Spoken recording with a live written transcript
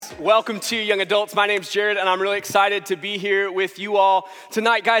Welcome to Young Adults. My name's Jared, and I'm really excited to be here with you all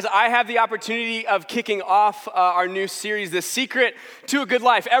tonight. Guys, I have the opportunity of kicking off our new series, The Secret to a Good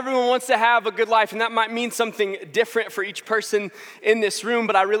Life. Everyone wants to have a good life, and that might mean something different for each person in this room,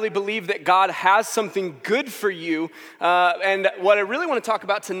 but I really believe that God has something good for you. And what I really want to talk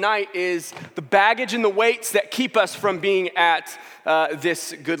about tonight is the baggage and the weights that keep us from being at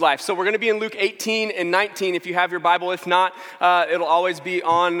this good life. So we're going to be in Luke 18 and 19 if you have your Bible. If not, it'll always be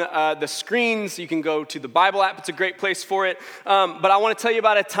on the screens. You can go to the Bible app. It's a great place for it. But I want to tell you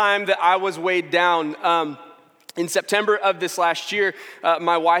about a time that I was weighed down. In September of this last year,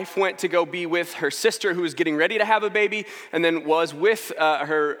 my wife went to go be with her sister who was getting ready to have a baby, and then was with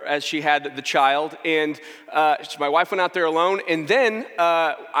her as she had the child. And my wife went out there alone. And then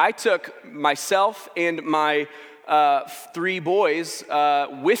I took myself and my three boys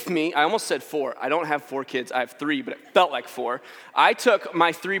with me. I almost said four. I don't have four kids. I have three, but it felt like four. I took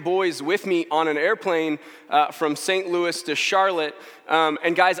my three boys with me on an airplane from St. Louis to Charlotte.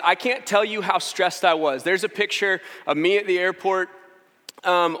 And guys, I can't tell you how stressed I was. There's a picture of me at the airport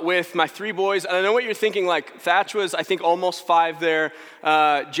with my three boys. And I know what you're thinking, like Thatch was, I think, almost 5 there.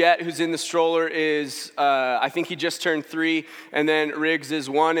 Jet, who's in the stroller, is, I think he just turned 3. And then Riggs is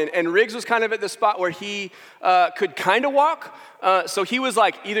 1. And Riggs was kind of at the spot where he could kind of walk. So he was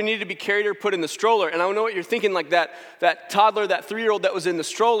like, either needed to be carried or put in the stroller. And I know what you're thinking, like that toddler, that 3-year-old that was in the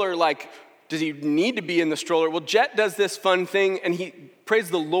stroller, like, does he need to be in the stroller? Well, Jet does this fun thing, and he, praise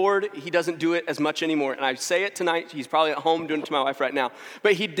the Lord, he doesn't do it as much anymore. And I say it tonight, he's probably at home doing it to my wife right now.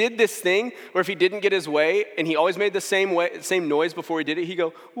 But he did this thing where if he didn't get his way, and he always made the same noise before he did it, he'd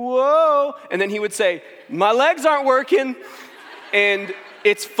go, whoa, and then he would say, my legs aren't working. And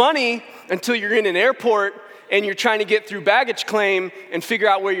it's funny until you're in an airport and you're trying to get through baggage claim and figure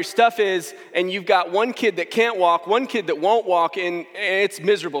out where your stuff is, and you've got one kid that can't walk, one kid that won't walk, and it's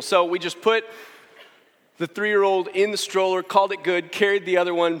miserable. So we just put the 3-year-old in the stroller, called it good, carried the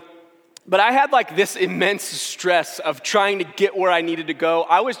other one. But I had like this immense stress of trying to get where I needed to go.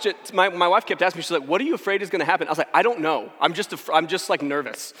 I was just, my wife kept asking me, she's like, what are you afraid is going to happen? I was like, I don't know. I'm just like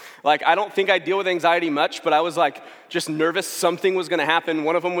nervous. Like, I don't think I deal with anxiety much, but I was like just nervous something was going to happen.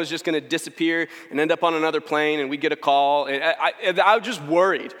 One of them was just going to disappear and end up on another plane, and we'd get a call. And I was just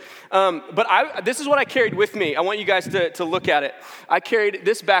worried. But this is what I carried with me. I want you guys to look at it. I carried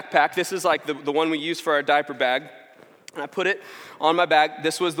this backpack. This is like the one we use for our diaper bag. And I put it on my bag.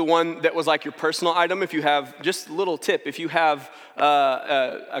 This was the one that was like your personal item. If you have, just a little tip, if you have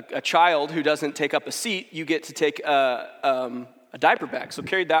a child who doesn't take up a seat, you get to take a diaper bag. So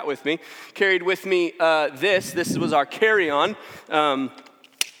carried that with me. Carried with me this. This was our carry-on.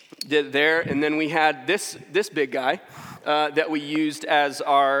 There, and then we had this big guy that we used as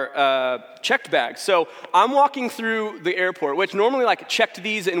our checked bag. So I'm walking through the airport, which normally like checked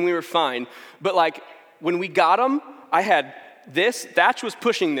these and we were fine. But like when we got them, I had this, Thatch was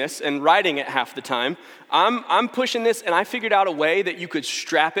pushing this and riding it half the time. I'm pushing this, and I figured out a way that you could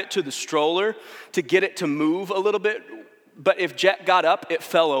strap it to the stroller to get it to move a little bit. But if Jet got up, it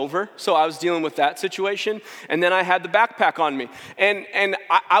fell over. So I was dealing with that situation. And then I had the backpack on me. And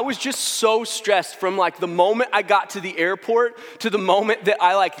I was just so stressed from like the moment I got to the airport to the moment that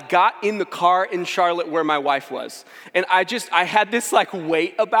I like got in the car in Charlotte where my wife was. And I had this like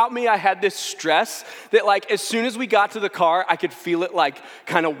weight about me. I had this stress that like as soon as we got to the car, I could feel it like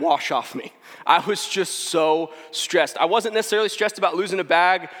kind of wash off me. I was just so stressed. I wasn't necessarily stressed about losing a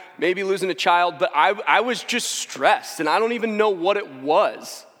bag, maybe losing a child, but I was just stressed, and I don't even know what it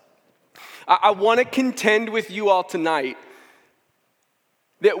was. I want to contend with you all tonight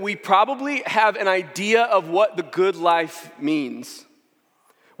that we probably have an idea of what the good life means.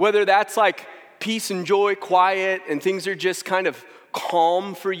 Whether that's like peace and joy, quiet, and things are just kind of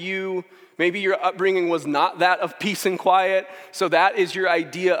calm for you. Maybe your upbringing was not that of peace and quiet, so that is your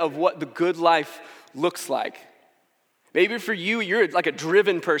idea of what the good life looks like. Maybe for you, you're like a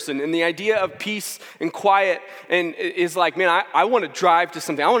driven person, and the idea of peace and quiet and is like, man, I want to drive to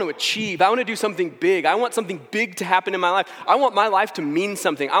something. I want to achieve. I want to do something big. I want something big to happen in my life. I want my life to mean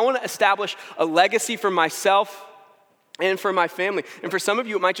something. I want to establish a legacy for myself and for my family. And for some of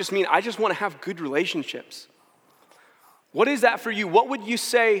you, it might just mean I just want to have good relationships. What is that for you? What would you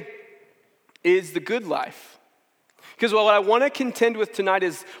say is the good life? Because what I want to contend with tonight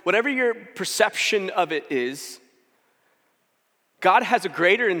is whatever your perception of it is, God has a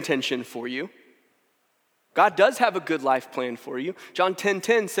greater intention for you. God does have a good life plan for you. John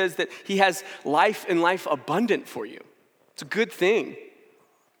 10:10 says that he has life and life abundant for you. It's a good thing.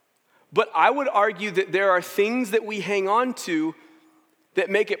 But I would argue that there are things that we hang on to that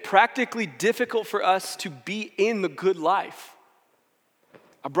make it practically difficult for us to be in the good life.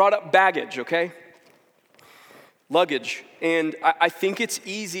 I brought up baggage, okay? Luggage. And I think it's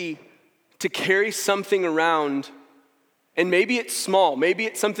easy to carry something around, and maybe it's small. Maybe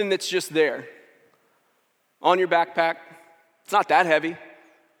it's something that's just there on your backpack. It's not that heavy.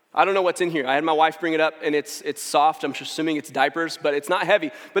 I don't know what's in here. I had my wife bring it up, and it's soft. I'm assuming it's diapers, but it's not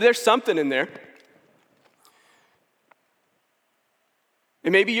heavy. But there's something in there.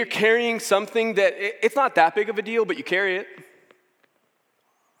 And maybe you're carrying something that it's not that big of a deal, but you carry it.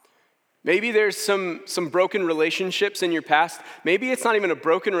 Maybe there's some broken relationships in your past. Maybe it's not even a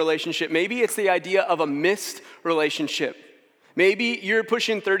broken relationship. Maybe it's the idea of a missed relationship. Maybe you're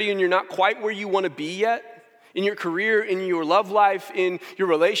pushing 30 and you're not quite where you want to be yet in your career, in your love life, in your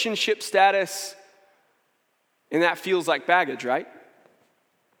relationship status. And that feels like baggage, right?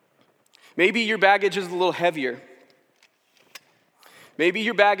 Maybe your baggage is a little heavier. Maybe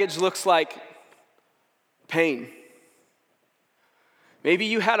your baggage looks like pain. Maybe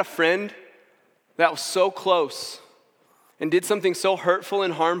you had a friend that was so close and did something so hurtful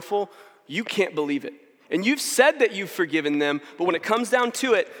and harmful, you can't believe it. And you've said that you've forgiven them, but when it comes down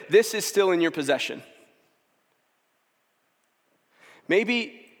to it, this is still in your possession.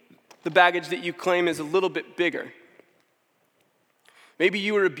 Maybe the baggage that you claim is a little bit bigger. Maybe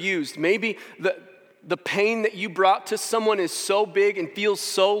you were abused. Maybe the pain that you brought to someone is so big and feels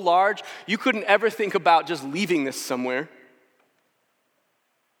so large, you couldn't ever think about just leaving this somewhere.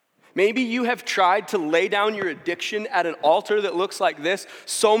 Maybe you have tried to lay down your addiction at an altar that looks like this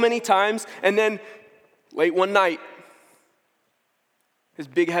so many times, and then late one night, his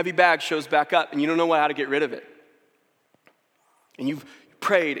big heavy bag shows back up, and you don't know how to get rid of it. And you've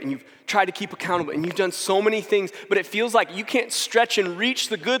prayed, and you've tried to keep accountable, and you've done so many things, but it feels like you can't stretch and reach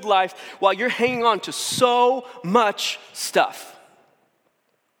the good life while you're hanging on to so much stuff.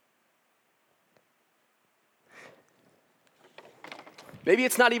 Maybe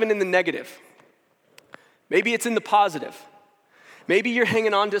it's not even in the negative. Maybe it's in the positive. Maybe you're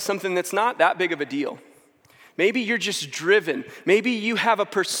hanging on to something that's not that big of a deal. Maybe you're just driven. Maybe you have a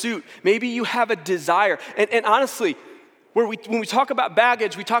pursuit. Maybe you have a desire. And honestly, when we talk about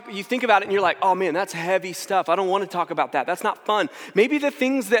baggage, you think about it and you're like, oh man, that's heavy stuff. I don't want to talk about that. That's not fun. Maybe the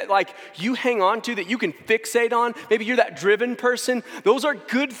things that like you hang on to that you can fixate on, maybe you're that driven person, those are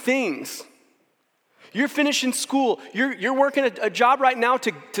good things. You're finishing school. You're working a job right now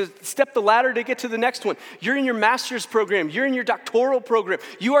to step the ladder to get to the next one. You're in your master's program. You're in your doctoral program.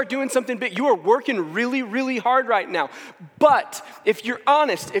 You are doing something big. You are working really, really hard right now. But if you're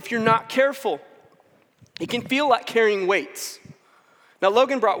honest, if you're not careful, it can feel like carrying weights. Now,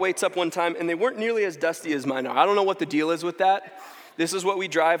 Logan brought weights up one time, and they weren't nearly as dusty as mine are. I don't know what the deal is with that. This is what we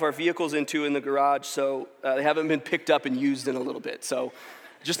drive our vehicles into in the garage, so they haven't been picked up and used in a little bit. So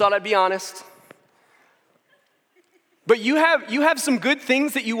just thought I'd be honest. But you have some good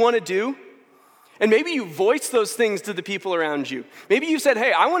things that you want to do, and maybe you voice those things to the people around you. Maybe you said,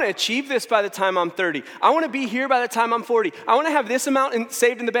 hey, I want to achieve this by the time I'm 30. I want to be here by the time I'm 40. I want to have this amount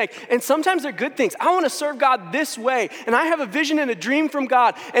saved in the bank. And sometimes they're good things. I want to serve God this way, and I have a vision and a dream from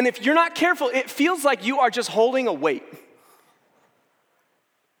God. And if you're not careful, it feels like you are just holding a weight,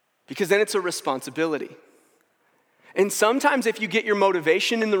 because then it's a responsibility. And sometimes if you get your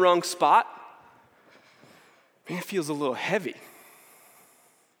motivation in the wrong spot, man, it feels a little heavy.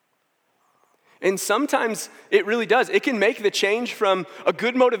 And sometimes it really does. It can make the change from a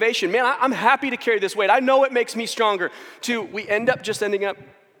good motivation, man, I'm happy to carry this weight, I know it makes me stronger, to we ending up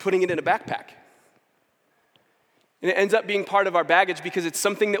putting it in a backpack. And it ends up being part of our baggage because it's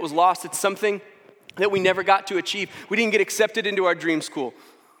something that was lost. It's something that we never got to achieve. We didn't get accepted into our dream school.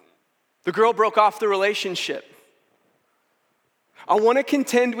 The girl broke off the relationship. I want to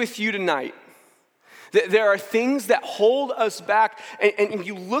contend with you tonight. There are things that hold us back, and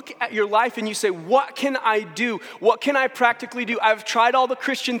you look at your life and you say, what can I do? What can I practically do? I've tried all the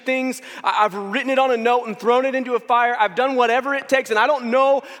Christian things. I've written it on a note and thrown it into a fire. I've done whatever it takes, and I don't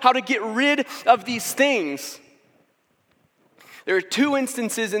know how to get rid of these things. There are two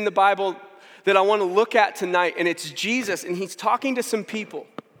instances in the Bible that I want to look at tonight, and it's Jesus, and he's talking to some people.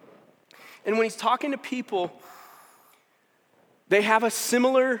 And when he's talking to people, they have a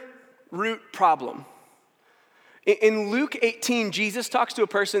similar root problem. In Luke 18, Jesus talks to a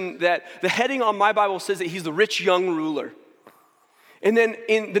person that the heading on my Bible says that he's the rich young ruler. And then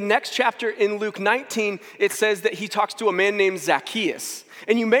in the next chapter in Luke 19, it says that he talks to a man named Zacchaeus.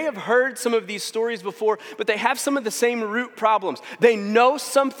 And you may have heard some of these stories before, but they have some of the same root problems. They know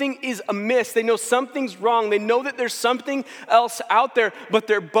something is amiss. They know something's wrong. They know that there's something else out there, but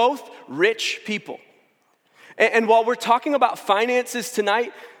they're both rich people. And while we're talking about finances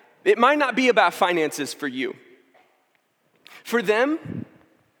tonight, it might not be about finances for you. For them,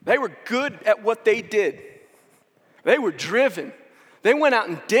 They were good at what they did. They were driven. They went out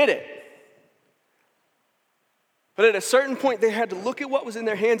and did it. But at a certain point, they had to look at what was in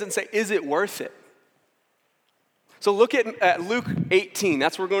their hands and say, is it worth it? So look at Luke 18.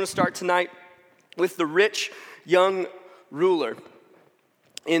 That's where we're going to start tonight with the rich young ruler.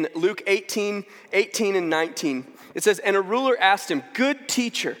 In Luke 18 and 19, it says, and a ruler asked him, good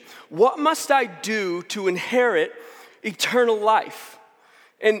teacher, what must I do to inherit eternal life?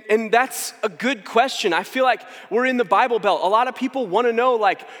 And that's a good question. I feel like we're in the Bible Belt. A lot of people want to know,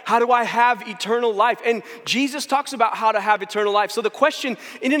 like, how do I have eternal life? And Jesus talks about how to have eternal life. So the question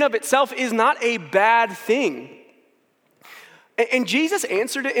in and of itself is not a bad thing. And Jesus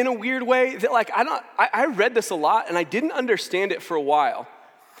answered it in a weird way that, like, I read this a lot and I didn't understand it for a while.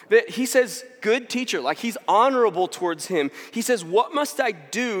 That he says, good teacher, like he's honorable towards him. He says, what must I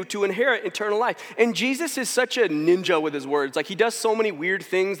do to inherit eternal life? And Jesus is such a ninja with his words. Like he does so many weird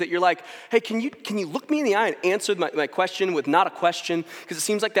things that you're like, hey, can you look me in the eye and answer my question with not a question? Because it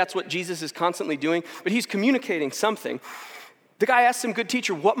seems like that's what Jesus is constantly doing. But he's communicating something. The guy asked him, good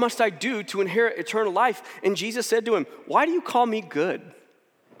teacher, what must I do to inherit eternal life? And Jesus said to him, why do you call me good?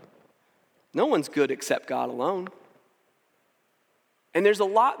 No one's good except God alone. And there's a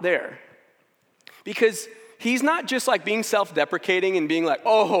lot there. Because he's not just like being self-deprecating and being like,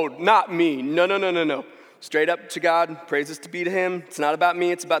 oh, not me. No. Straight up to God, praises to be to him. It's not about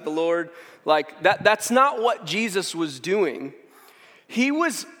me, it's about the Lord. Like that's not what Jesus was doing. He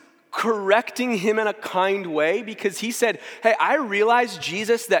was correcting him in a kind way because he said, hey, I realize,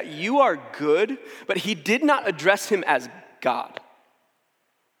 Jesus, that you are good, but he did not address him as God.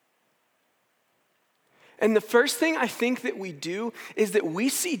 And the first thing I think that we do is that we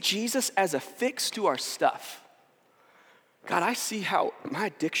see Jesus as a fix to our stuff. God, I see how my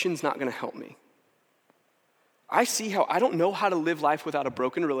addiction's not gonna help me. I see how I don't know how to live life without a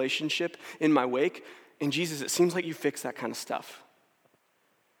broken relationship in my wake. And Jesus, it seems like you fix that kind of stuff.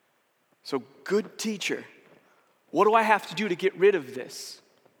 So, good teacher, what do I have to do to get rid of this?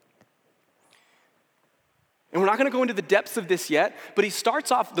 And we're not going to go into the depths of this yet, but he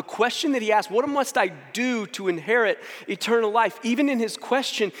starts off the question that he asked, what must I do to inherit eternal life? Even in his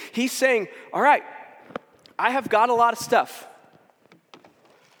question, he's saying, all right, I have got a lot of stuff.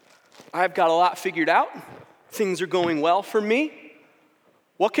 I have got a lot figured out. Things are going well for me.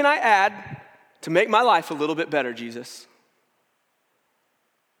 What can I add to make my life a little bit better, Jesus?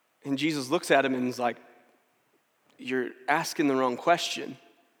 And Jesus looks at him and is like, you're asking the wrong question.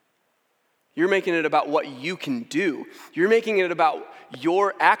 You're making it about what you can do. You're making it about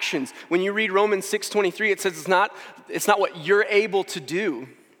your actions. When you read Romans 6:23, it says it's not what you're able to do.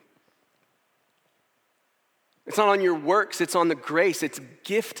 It's not on your works, it's on the grace. It's a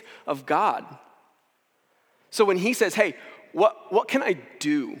gift of God. So when he says, hey, what can I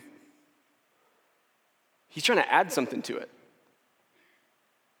do? He's trying to add something to it.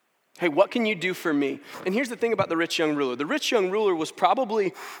 Hey, what can you do for me? And here's the thing about the rich young ruler. The rich young ruler was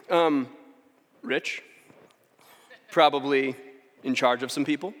probably rich, probably in charge of some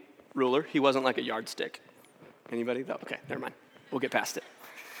people, ruler. He wasn't like a yardstick. Anybody? Okay, never mind. We'll get past it.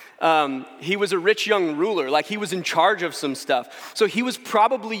 He was a rich young ruler, like he was in charge of some stuff. So he was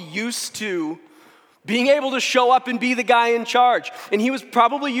probably used to being able to show up and be the guy in charge. And he was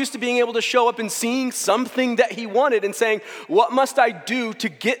probably used to being able to show up and seeing something that he wanted and saying, what must I do to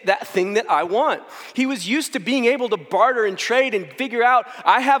get that thing that I want? He was used to being able to barter and trade and figure out,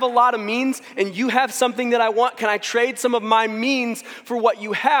 I have a lot of means and you have something that I want. Can I trade some of my means for what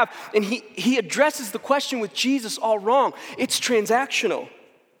you have? And he addresses the question with Jesus all wrong. It's transactional.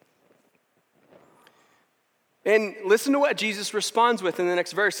 And listen to what Jesus responds with in the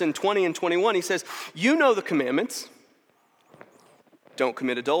next verse in 20 and 21. He says, you know the commandments. Don't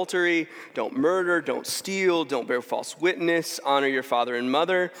commit adultery, don't murder, don't steal, don't bear false witness, honor your father and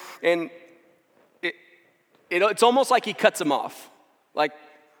mother. And it's almost like he cuts him off. Like,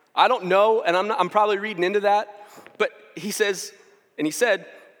 I don't know, and I'm probably reading into that, but he says, and he said,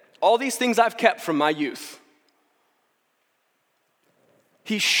 all these things I've kept from my youth.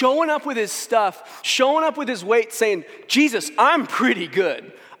 He's showing up with his stuff, showing up with his weight, saying, Jesus, I'm pretty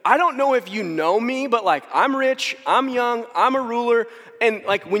good. I don't know if you know me, but like I'm rich, I'm young, I'm a ruler. And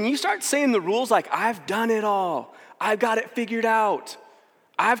like when you start saying the rules, like I've done it all. I've got it figured out.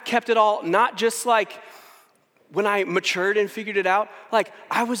 I've kept it all, not just like when I matured and figured it out. Like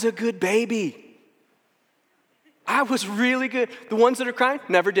I was a good baby. I was really good. The ones that are crying,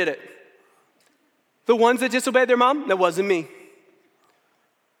 never did it. The ones that disobeyed their mom, that wasn't me.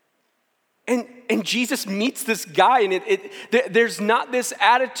 And Jesus meets this guy, and there's not this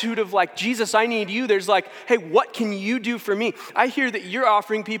attitude of like, Jesus, I need you. There's like, hey, what can you do for me? I hear that you're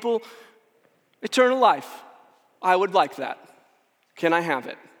offering people eternal life. I would like that. Can I have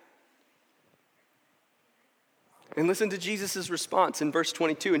it? And listen to Jesus' response in verse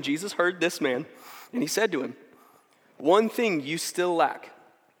 22. And Jesus heard this man, and he said to him, one thing you still lack.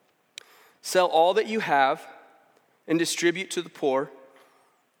 Sell all that you have and distribute to the poor,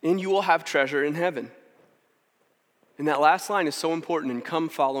 and you will have treasure in heaven. And that last line is so important, and come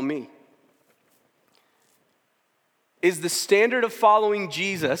follow me. Is the standard of following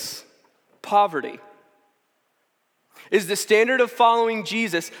Jesus poverty? Is the standard of following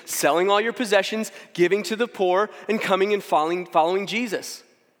Jesus selling all your possessions, giving to the poor, and coming and following Jesus?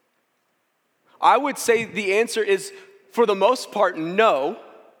 I would say the answer is, for the most part, no.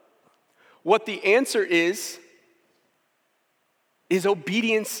 What the answer is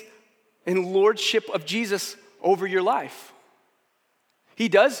obedience and lordship of Jesus over your life. He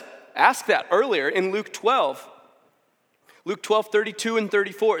does ask that earlier in Luke 12. Luke 12, 32 and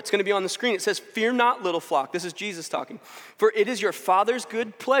 34. It's going to be on the screen. It says, fear not, little flock. This is Jesus talking. For it is your Father's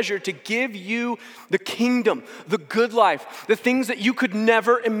good pleasure to give you the kingdom, the good life, the things that you could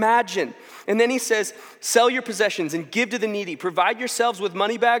never imagine. And then he says, sell your possessions and give to the needy. Provide yourselves with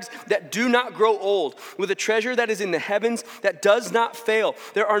money bags that do not grow old, with a treasure that is in the heavens that does not fail.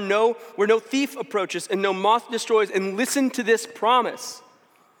 Where no thief approaches and no moth destroys. And listen to this promise.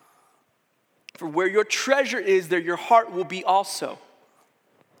 For where your treasure is, there your heart will be also.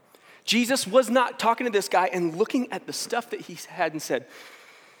 Jesus was not talking to this guy and looking at the stuff that he had and said,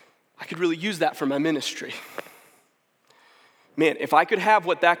 I could really use that for my ministry. Man, if I could have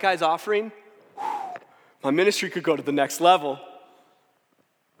what that guy's offering, my ministry could go to the next level.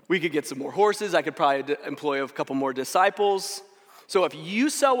 We could get some more horses. I could probably employ a couple more disciples. So if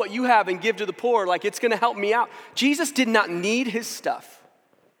you sell what you have and give to the poor, like it's going to help me out. Jesus did not need his stuff.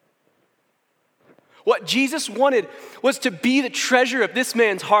 What Jesus wanted was to be the treasure of this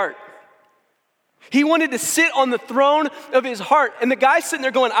man's heart. He wanted to sit on the throne of his heart. And the guy's sitting there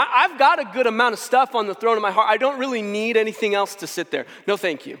going, I've got a good amount of stuff on the throne of my heart. I don't really need anything else to sit there. No,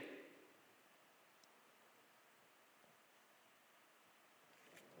 thank you.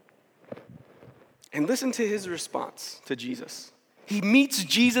 And listen to his response to Jesus. He meets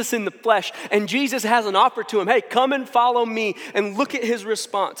Jesus in the flesh, and Jesus has an offer to him. Hey, come and follow me. And look at his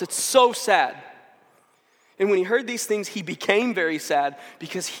response. It's so sad. And when he heard these things, he became very sad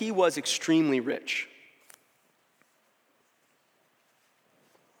because he was extremely rich.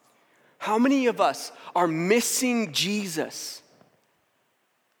 How many of us are missing Jesus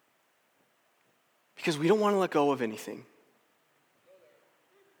because we don't want to let go of anything?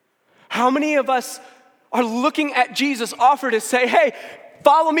 How many of us are looking at Jesus' offer to say, hey,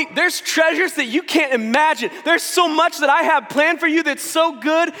 follow me. There's treasures that you can't imagine. There's so much that I have planned for you that's so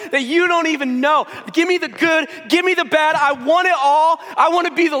good that you don't even know. Give me the good, give me the bad. I want it all. I want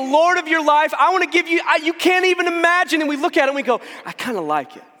to be the Lord of your life. I want to give you, you can't even imagine. And we look at it and we go, I kind of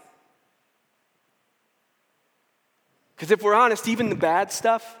like it. Because if we're honest, even the bad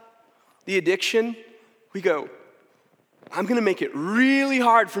stuff, the addiction, we go, I'm going to make it really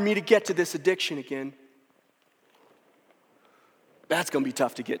hard for me to get to this addiction again. That's going to be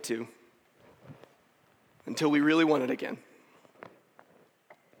tough to get to until we really want it again.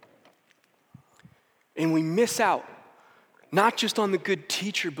 And we miss out, not just on the good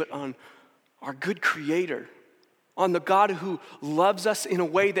teacher, but on our good creator, on the God who loves us in a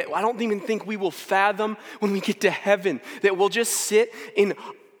way that I don't even think we will fathom when we get to heaven, that we'll just sit in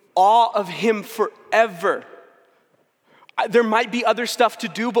awe of him forever. There might be other stuff to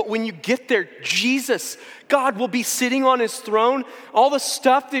do, but when you get there, Jesus, God will be sitting on his throne. All the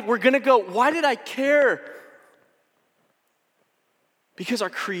stuff that we're going to go, why did I care? Because our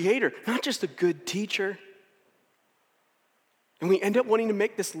creator, not just a good teacher. And we end up wanting to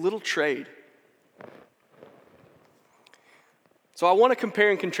make this little trade. So I want to compare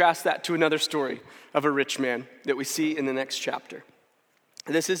and contrast that to another story of a rich man that we see in the next chapter.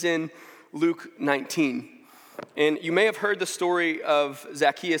 This is in Luke 19. And you may have heard the story of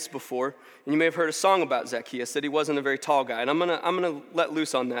Zacchaeus before, and you may have heard a song about Zacchaeus, that he wasn't a very tall guy. And I'm gonna let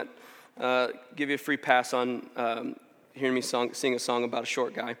loose on that, give you a free pass on hearing me sing a song about a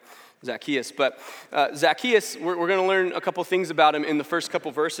short guy, Zacchaeus. But Zacchaeus, we're gonna learn a couple things about him in the first couple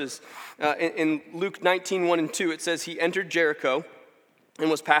verses. In Luke 19, 1 and 2, it says, he entered Jericho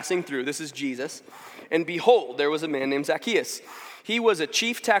and was passing through. This is Jesus. And behold, there was a man named Zacchaeus. He was a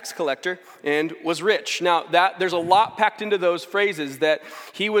chief tax collector and was rich. Now, there's a lot packed into those phrases, that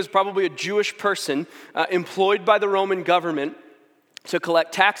he was probably a Jewish person employed by the Roman government to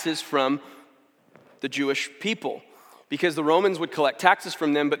collect taxes from the Jewish people, because the Romans would collect taxes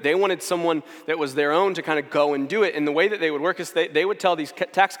from them, but they wanted someone that was their own to kind of go and do it. And the way that they would work is they would tell these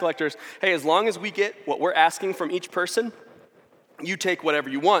tax collectors, hey, as long as we get what we're asking from each person, you take whatever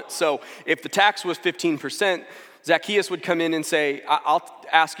you want. So if the tax was 15%, Zacchaeus would come in and say, I'll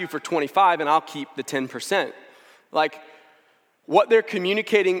ask you for 25 and I'll keep the 10%. Like, what they're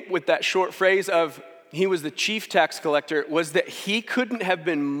communicating with that short phrase of he was the chief tax collector was that he couldn't have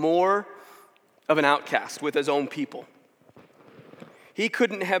been more of an outcast with his own people. He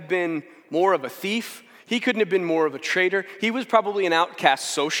couldn't have been more of a thief. He couldn't have been more of a traitor. He was probably an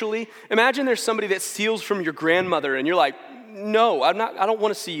outcast socially. Imagine there's somebody that steals from your grandmother and you're like, no, I don't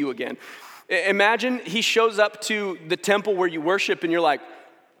want to see you again. Imagine he shows up to the temple where you worship and you're like,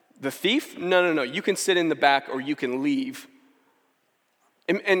 the thief? No, you can sit in the back or you can leave.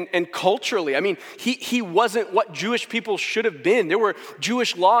 And culturally, I mean, he wasn't what Jewish people should have been. There were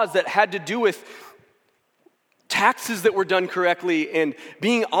Jewish laws that had to do with taxes that were done correctly and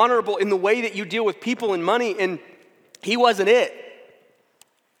being honorable in the way that you deal with people and money, and he wasn't it.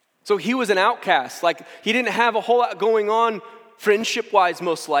 So he was an outcast. Like, he didn't have a whole lot going on friendship-wise,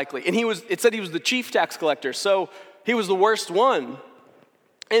 most likely. And it said he was the chief tax collector, so he was the worst one.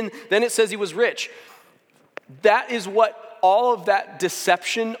 And then it says he was rich. That is what all of that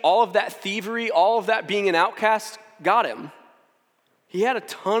deception, all of that thievery, all of that being an outcast got him. He had a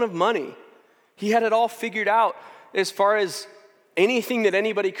ton of money. He had it all figured out as far as anything that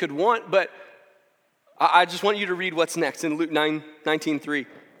anybody could want, but I just want you to read what's next in Luke 19:3.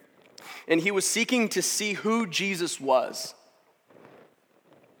 And he was seeking to see who Jesus was.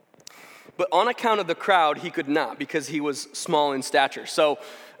 But on account of the crowd, he could not because he was small in stature. So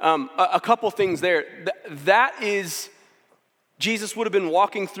a couple things there. That is, Jesus would have been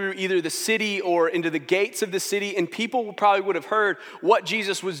walking through either the city or into the gates of the city, and people probably would have heard what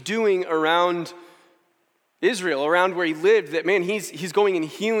Jesus was doing around Israel, around where he lived, that, man, he's going and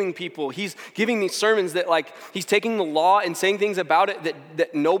healing people. He's giving these sermons that, like, he's taking the law and saying things about it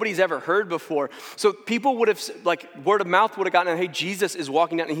that nobody's ever heard before. So people would have, like, word of mouth would have gotten, hey, Jesus is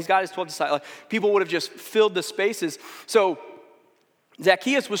walking down, and he's got his 12 disciples. Like, people would have just filled the spaces. So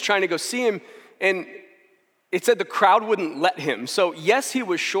Zacchaeus was trying to go see him, and it said the crowd wouldn't let him. So yes, he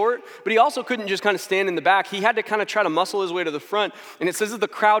was short, but he also couldn't just kind of stand in the back. He had to kind of try to muscle his way to the front. And it says that the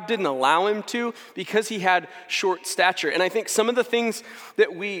crowd didn't allow him to because he had short stature. And I think some of the things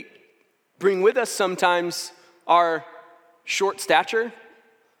that we bring with us sometimes are short stature,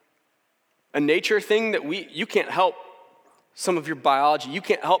 a nature thing that you can't help some of your biology. You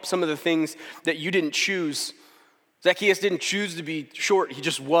can't help some of the things that you didn't choose. Zacchaeus didn't choose to be short. He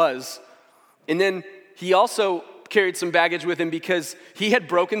just was. And then he also carried some baggage with him because he had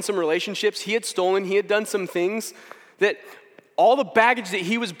broken some relationships. He had stolen. He had done some things that all the baggage that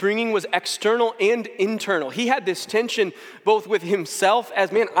he was bringing was external and internal. He had this tension both with himself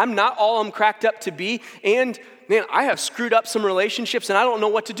as, man, I'm not all I'm cracked up to be, and, man, I have screwed up some relationships and I don't know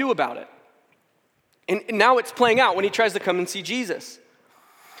what to do about it. And now it's playing out when he tries to come and see Jesus.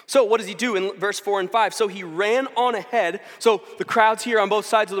 So what does he do in verse 4 and 5? So he ran on ahead. So the crowd's here on both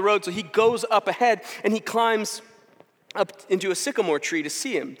sides of the road. So he goes up ahead and he climbs up into a sycamore tree to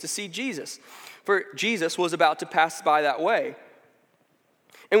see Jesus. For Jesus was about to pass by that way.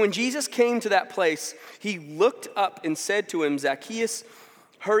 And when Jesus came to that place, he looked up and said to him, Zacchaeus,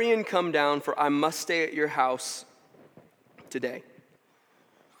 hurry and come down, for I must stay at your house today.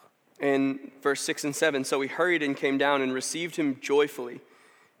 And verse 6 and 7, so he hurried and came down and received him joyfully.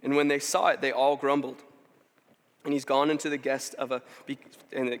 And when they saw it, they all grumbled. And he's gone into the guest of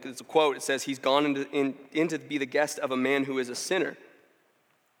and it's a quote, it says, he's gone into be the guest of a man who is a sinner.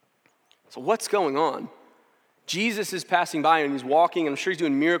 So what's going on? Jesus is passing by and he's walking, and I'm sure he's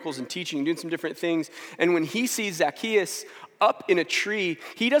doing miracles and teaching and doing some different things. And when he sees Zacchaeus up in a tree,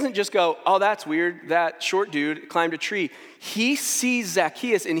 he doesn't just go, oh, that's weird, that short dude climbed a tree. He sees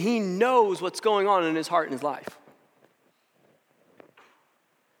Zacchaeus and he knows what's going on in his heart and his life.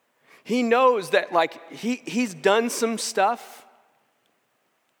 He knows that, like, he's done some stuff,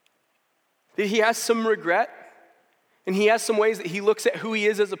 that he has some regret, and he has some ways that he looks at who he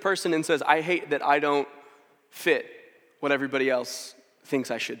is as a person and says, I hate that I don't fit what everybody else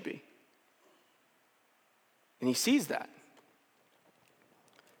thinks I should be. And he sees that.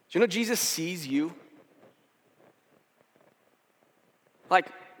 Do you know Jesus sees you? Like,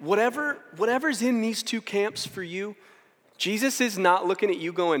 whatever's in these two camps for you, Jesus is not looking at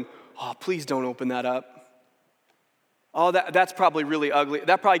you going, oh, please don't open that up. Oh, that's probably really ugly.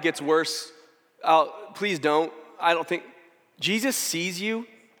 That probably gets worse. Please don't. I don't think. Jesus sees you,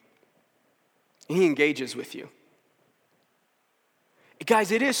 and he engages with you.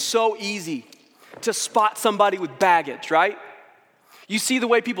 Guys, it is so easy to spot somebody with baggage, right? You see the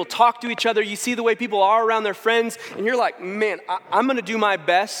way people talk to each other, you see the way people are around their friends, and you're like, man, I'm gonna do my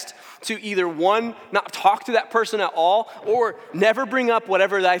best to either one, not talk to that person at all, or never bring up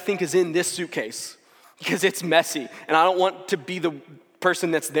whatever that I think is in this suitcase, because it's messy, and I don't want to be the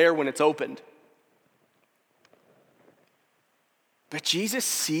person that's there when it's opened. But Jesus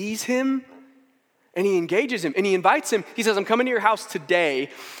sees him, and he engages him, and he invites him. He says, I'm coming to your house today.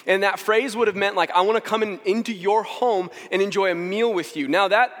 And that phrase would have meant like, I want to come into your home and enjoy a meal with you. Now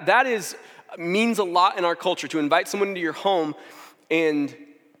that means a lot in our culture, to invite someone into your home and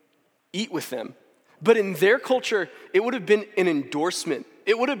eat with them. But in their culture, it would have been an endorsement.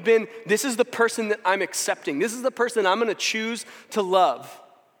 It would have been, this is the person that I'm accepting. This is the person I'm going to choose to love.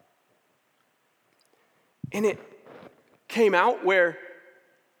 And it came out where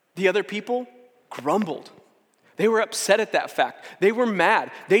the other people grumbled. They were upset at that fact. They were mad.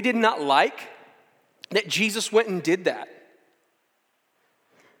 They did not like that Jesus went and did that.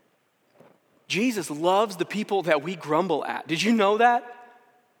 Jesus loves the people that we grumble at. Did you know that?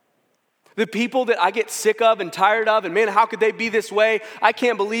 The people that I get sick of and tired of, and man, how could they be this way? I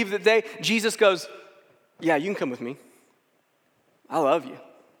can't believe that Jesus goes, yeah, you can come with me. I love you.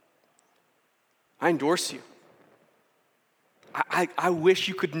 I endorse you. I wish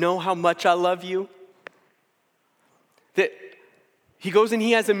you could know how much I love you. That he goes and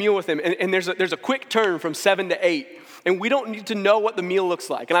he has a meal with him, and there's a quick turn from 7 to 8, and we don't need to know what the meal looks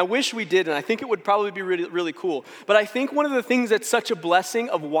like. And I wish we did, and I think it would probably be really, really cool. But I think one of the things that's such a blessing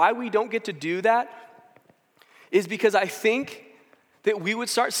of why we don't get to do that is because I think that we would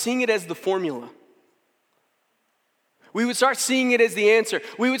start seeing it as the formula. We would start seeing it as the answer.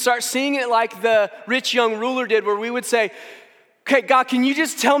 We would start seeing it like the rich young ruler did, where we would say, okay, God, can you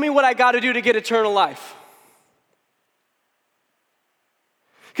just tell me what I got to do to get eternal life?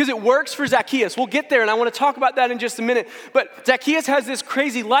 Because it works for Zacchaeus. We'll get there, and I want to talk about that in just a minute. But Zacchaeus has this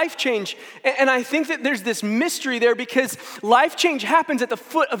crazy life change, and I think that there's this mystery there because life change happens at the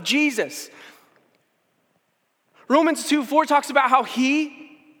foot of Jesus. Romans 2:4 talks about how he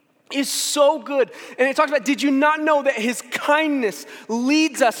is so good. And it talks about, did you not know that his kindness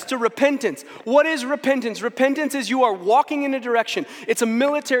leads us to repentance? What is repentance? Repentance is you are walking in a direction. It's a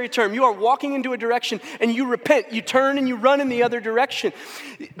military term. You are walking into a direction and you repent. You turn and you run in the other direction.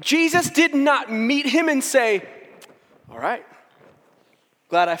 Jesus did not meet him and say, all right,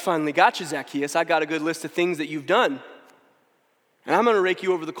 glad I finally got you, Zacchaeus. I got a good list of things that you've done. And I'm going to rake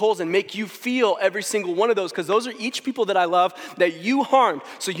you over the coals and make you feel every single one of those, because those are each people that I love that you harmed.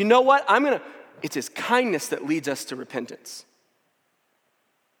 So you know what? It's his kindness that leads us to repentance.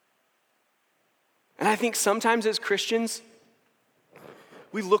 And I think sometimes as Christians,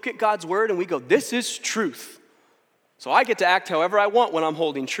 we look at God's word and we go, this is truth. So I get to act however I want when I'm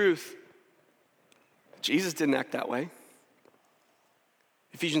holding truth. Jesus didn't act that way.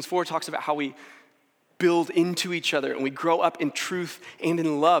 Ephesians 4 talks about how we build into each other and we grow up in truth and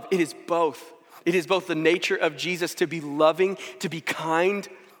in love. It is both. It is both the nature of Jesus to be loving, to be kind,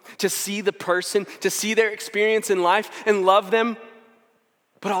 to see the person, to see their experience in life and love them,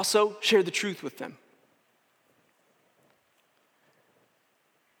 but also share the truth with them.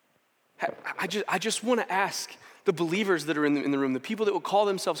 I just want to ask the believers that are in the room, the people that will call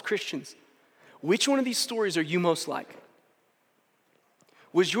themselves Christians, which one of these stories are you most like?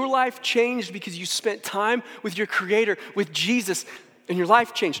 Was your life changed because you spent time with your Creator, with Jesus, and your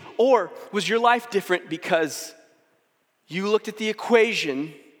life changed? Or was your life different because you looked at the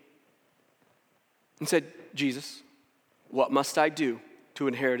equation and said, Jesus, what must I do to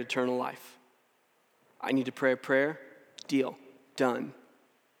inherit eternal life? I need to pray a prayer, deal, done.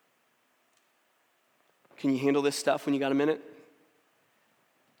 Can you handle this stuff when you got a minute?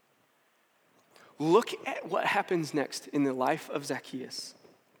 Look at what happens next in the life of Zacchaeus.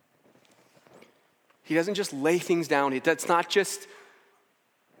 He doesn't just lay things down. That's not just,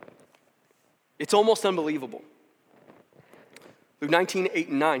 it's almost unbelievable. Luke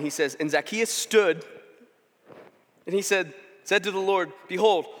 19:8-9, he says, and Zacchaeus stood, and he said to the Lord,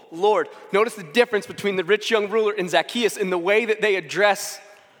 behold, Lord. Notice the difference between the rich young ruler and Zacchaeus in the way that they address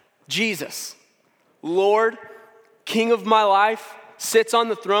Jesus. Lord, King of my life, sits on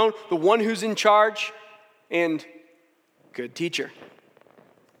the throne, the one who's in charge, and good teacher.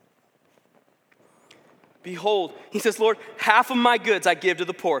 Behold, he says, Lord, half of my goods I give to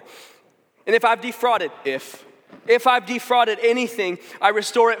the poor. And if I've defrauded anything, I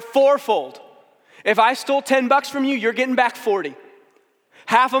restore it fourfold. If I stole $10 from you, you're getting back 40.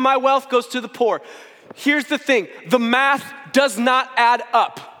 Half of my wealth goes to the poor. Here's the thing, the math does not add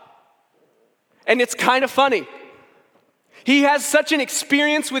up. And it's kind of funny. He has such an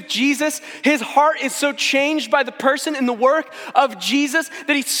experience with Jesus. His heart is so changed by the person and the work of Jesus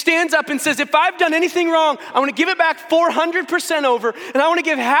that he stands up and says, if I've done anything wrong, I want to give it back 400% over, and I want to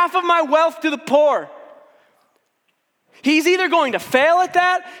give half of my wealth to the poor. He's either going to fail at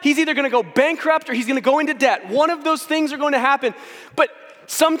that, he's either going to go bankrupt, or he's going to go into debt. One of those things are going to happen. But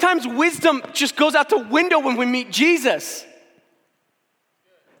sometimes wisdom just goes out the window when we meet Jesus.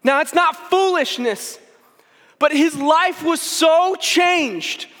 Now, it's not foolishness, but his life was so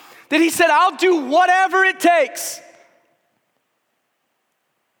changed that he said, I'll do whatever it takes.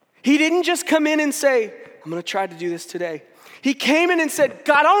 He didn't just come in and say, I'm going to try to do this today. He came in and said,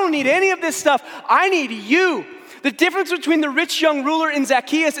 God, I don't need any of this stuff. I need you. The difference between the rich young ruler and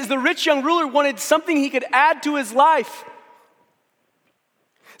Zacchaeus is the rich young ruler wanted something he could add to his life.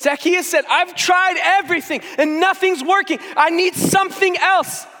 Zacchaeus said, I've tried everything and nothing's working. I need something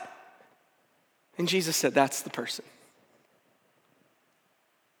else. And Jesus said, that's the person.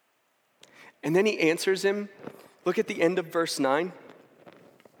 And then he answers him. Look at the end of verse 9.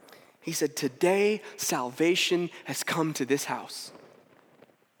 He said, today salvation has come to this house,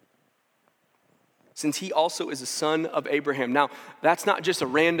 since he also is a son of Abraham. Now, that's not just a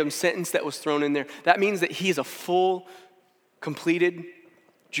random sentence that was thrown in there. That means that he is a full, completed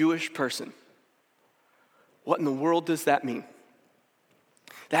Jewish person. What in the world does that mean?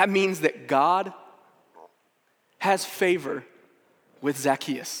 That means that God has favor with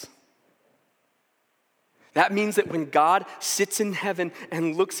Zacchaeus. That means that when God sits in heaven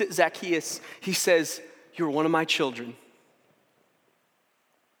and looks at Zacchaeus, he says, you're one of my children.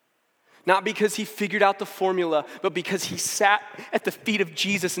 Not because he figured out the formula, but because he sat at the feet of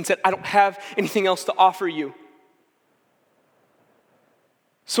Jesus and said, I don't have anything else to offer you.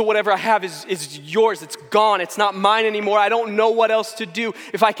 So whatever I have is yours. It's gone. It's not mine anymore. I don't know what else to do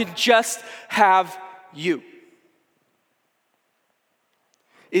if I could just have you.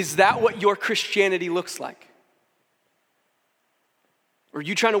 Is that what your Christianity looks like? Or are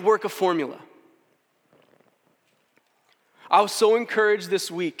you trying to work a formula? I was so encouraged this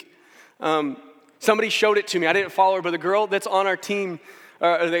week. Somebody showed it to me. I didn't follow her, but the girl that's on our team,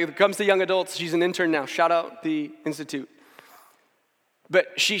 that comes to young adults, she's an intern now. Shout out the Institute.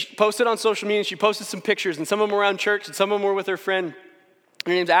 But she posted on social media, and she posted some pictures, and some of them were around church, and some of them were with her friend.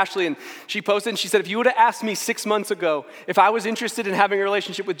 Her name's Ashley, and she posted, and she said, if you would have asked me 6 months ago if I was interested in having a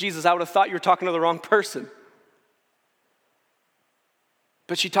relationship with Jesus, I would have thought you were talking to the wrong person.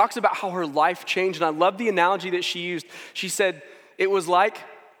 But she talks about how her life changed, and I love the analogy that she used. She said, it was like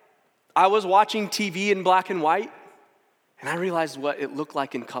I was watching TV in black and white, and I realized what it looked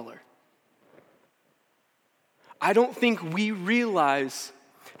like in color. I don't think we realize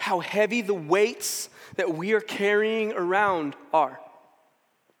how heavy the weights that we are carrying around are.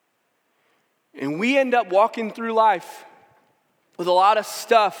 And we end up walking through life with a lot of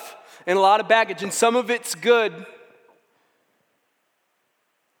stuff and a lot of baggage, and some of it's good,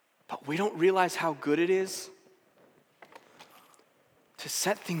 but we don't realize how good it is to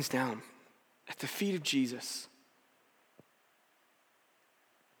set things down at the feet of Jesus.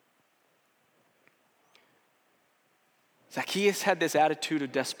 Zacchaeus had this attitude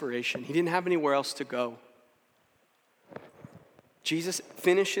of desperation. He didn't have anywhere else to go. Jesus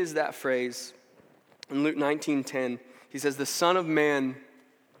finishes that phrase in Luke 19:10. He says, the Son of Man,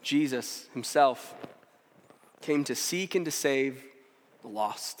 Jesus himself, came to seek and to save the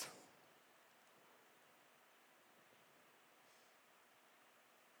lost.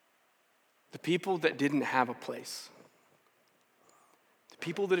 The people that didn't have a place. The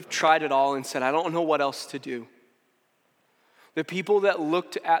people that have tried it all and said, I don't know what else to do. The people that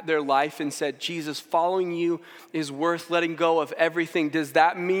looked at their life and said, Jesus, following you is worth letting go of everything. Does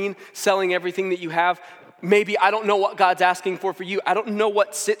that mean selling everything that you have? Maybe. I don't know what God's asking for you. I don't know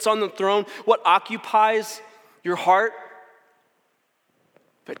what sits on the throne, what occupies your heart.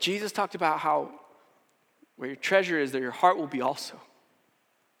 But Jesus talked about how where your treasure is, there your heart will be also.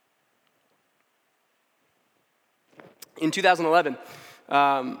 In 2011,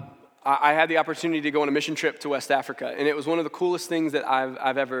 I had the opportunity to go on a mission trip to West Africa, and it was one of the coolest things that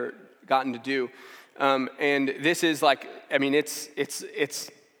I've ever gotten to do. And this is like, I mean,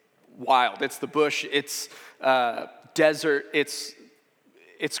 it's wild. It's the bush. It's desert.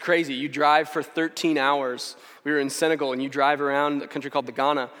 It's crazy. You drive for 13 hours. We were in Senegal, and you drive around a country called the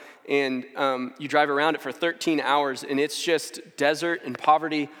Ghana, and you drive around it for 13 hours, and it's just desert and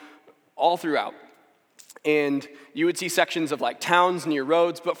poverty all throughout. And you would see sections of like towns near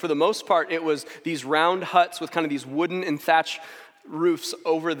roads, but for the most part, it was these round huts with kind of these wooden and thatch roofs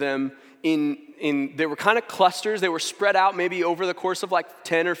over them they were kind of clusters. They were spread out maybe over the course of like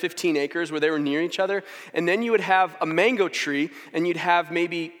 10 or 15 acres where they were near each other. And then you would have a mango tree, and you'd have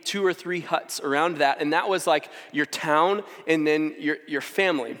maybe 2 or 3 huts around that. And that was like your town and then your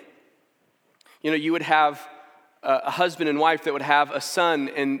family. You would have a husband and wife that would have a son,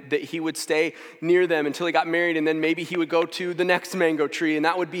 and that he would stay near them until he got married, and then maybe he would go to the next mango tree, and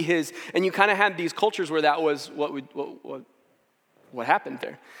that would be his. And you kind of had these cultures where that was what happened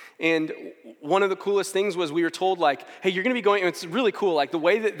there. And one of the coolest things was we were told, like, hey, you're going to be going, and it's really cool, like the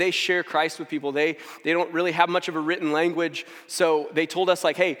way that they share Christ with people, they don't really have much of a written language, so they told us,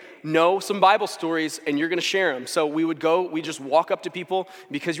 like, hey, know some Bible stories, and you're going to share them. So we just walk up to people,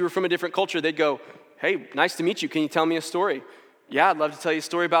 because you were from a different culture, they'd go, hey, nice to meet you, can you tell me a story? Yeah, I'd love to tell you a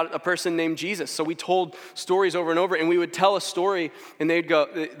story about a person named Jesus. So we told stories over and over, and we would tell a story, and they'd go,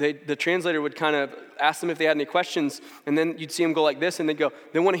 the translator would kind of ask them if they had any questions, and then you'd see them go like this, and they'd go,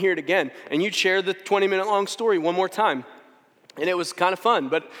 they want to hear it again. And you'd share the 20-minute long story one more time. And it was kind of fun,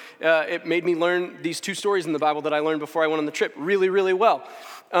 but it made me learn these 2 stories in the Bible that I learned before I went on the trip really, really well.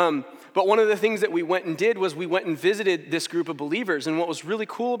 But one of the things that we went and did was we went and visited this group of believers. And what was really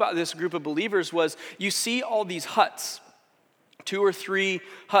cool about this group of believers was you see all these huts, 2 or 3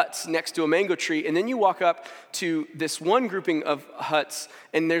 huts next to a mango tree, and then you walk up to this one grouping of huts,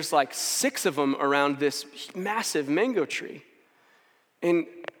 and there's like 6 of them around this massive mango tree. And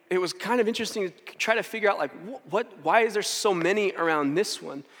it was kind of interesting to try to figure out, like, why is there so many around this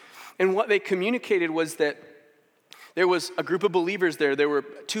one? And what they communicated was that there was a group of believers there. There were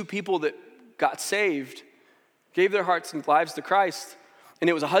 2 people that got saved, gave their hearts and lives to Christ, and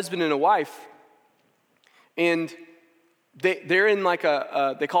it was a husband and a wife. And they're in like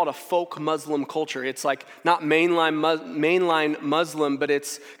they call it a folk Muslim culture. It's like not mainline Muslim, but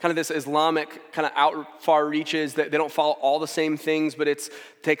it's kind of this Islamic kind of out far reaches that they don't follow all the same things, but it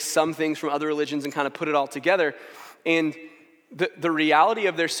takes some things from other religions and kind of put it all together. And the reality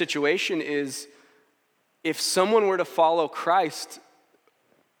of their situation is, if someone were to follow Christ,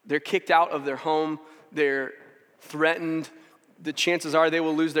 they're kicked out of their home, they're threatened. The chances are they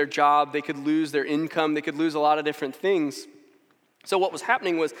will lose their job, they could lose their income, they could lose a lot of different things. So what was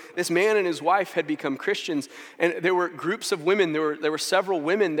happening was this man and his wife had become Christians, and there were groups of women, there were several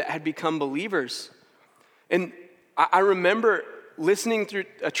women that had become believers. And I remember listening through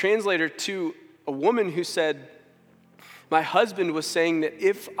a translator to a woman who said, my husband was saying that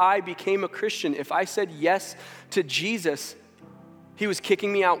if I became a Christian, if I said yes to Jesus, he was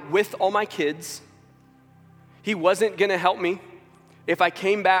kicking me out with all my kids. He wasn't going to help me. If I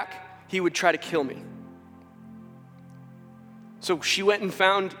came back, he would try to kill me. So she went and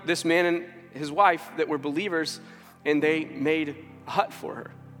found this man and his wife that were believers, and they made a hut for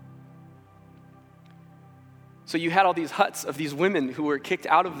her. So you had all these huts of these women who were kicked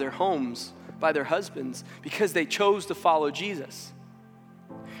out of their homes by their husbands because they chose to follow Jesus.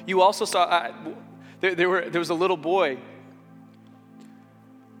 You also saw, there was a little boy,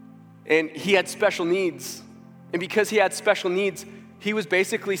 and he had special needs. And because he had special needs, he was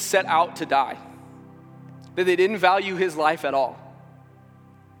basically set out to die. That they didn't value his life at all.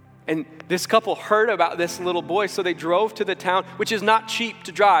 And this couple heard about this little boy, so they drove to the town, which is not cheap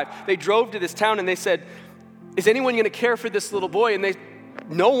to drive. They drove to this town and they said, is anyone going to care for this little boy? And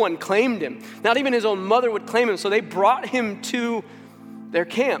no one claimed him. Not even his own mother would claim him. So they brought him to their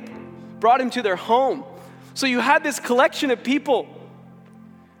camp, brought him to their home. So you had this collection of people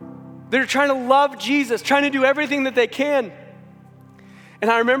that are trying to love Jesus, trying to do everything that they can. And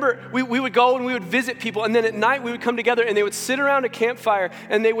I remember we would go and we would visit people, and then at night we would come together and they would sit around a campfire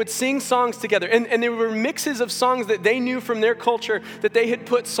and they would sing songs together. And there were mixes of songs that they knew from their culture that they had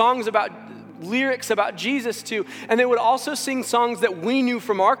put songs about, lyrics about Jesus to, and they would also sing songs that we knew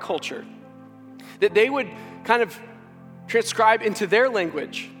from our culture that they would kind of transcribe into their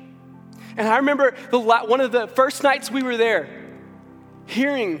language. And I remember one of the first nights we were there,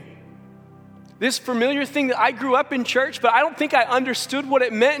 hearing this familiar thing that I grew up in church, but I don't think I understood what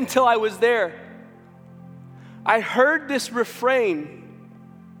it meant until I was there. I heard this refrain.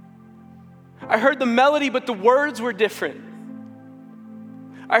 I heard the melody, but the words were different.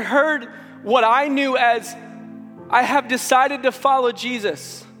 I heard what I knew as, I have decided to follow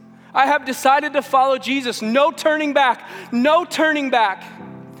Jesus. I have decided to follow Jesus. No turning back. No turning back.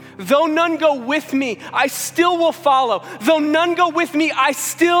 Though none go with me, I still will follow. Though none go with me, I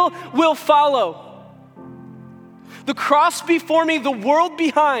still will follow. The cross before me, the world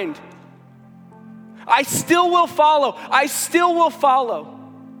behind. I still will follow. I still will follow.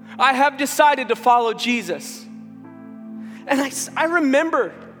 I have decided to follow Jesus. And I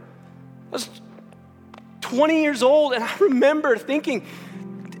remember, I was 20 years old, and I remember thinking,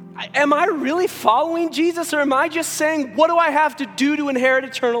 am I really following Jesus, or am I just saying, what do I have to do to inherit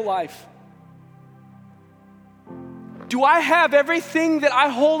eternal life? Do I have everything that I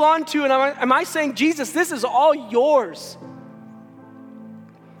hold on to, and am I saying, Jesus, this is all yours?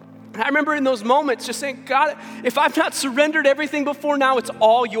 And I remember in those moments just saying, God, if I've not surrendered everything before now, it's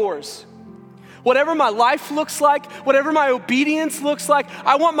all yours. Whatever my life looks like, whatever my obedience looks like,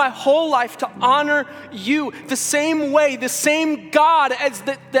 I want my whole life to honor you the same way, the same God as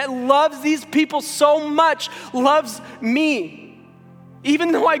that loves these people so much, loves me.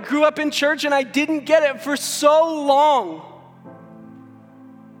 Even though I grew up in church and I didn't get it for so long.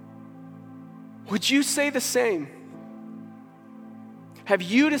 Would you say the same? Have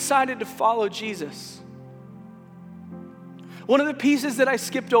you decided to follow Jesus? One of the pieces that I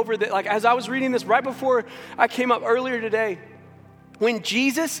skipped over that, like as I was reading this right before I came up earlier today, when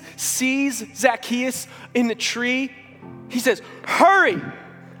Jesus sees Zacchaeus in the tree, he says, hurry,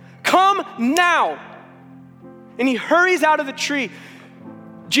 come now. And he hurries out of the tree.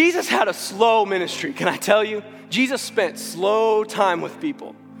 Jesus had a slow ministry, can I tell you? Jesus spent slow time with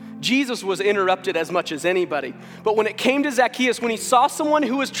people. Jesus was interrupted as much as anybody. But when it came to Zacchaeus, when he saw someone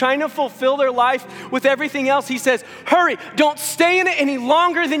who was trying to fulfill their life with everything else, he says, hurry, don't stay in it any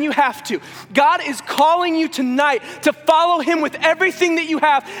longer than you have to. God is calling you tonight to follow him with everything that you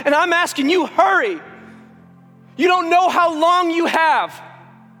have. And I'm asking you, hurry. You don't know how long you have.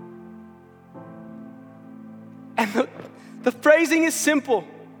 And the phrasing is simple.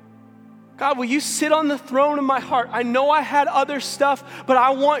 God, will you sit on the throne of my heart? I know I had other stuff, but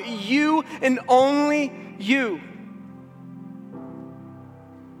I want you and only you.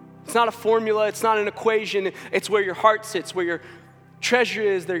 It's not a formula. It's not an equation. It's where your heart sits, where your treasure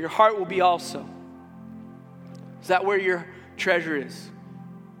is, there your heart will be also. Is that where your treasure is?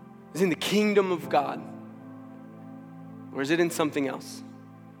 Is it in the kingdom of God? Or is it in something else?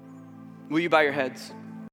 Will you bow your heads?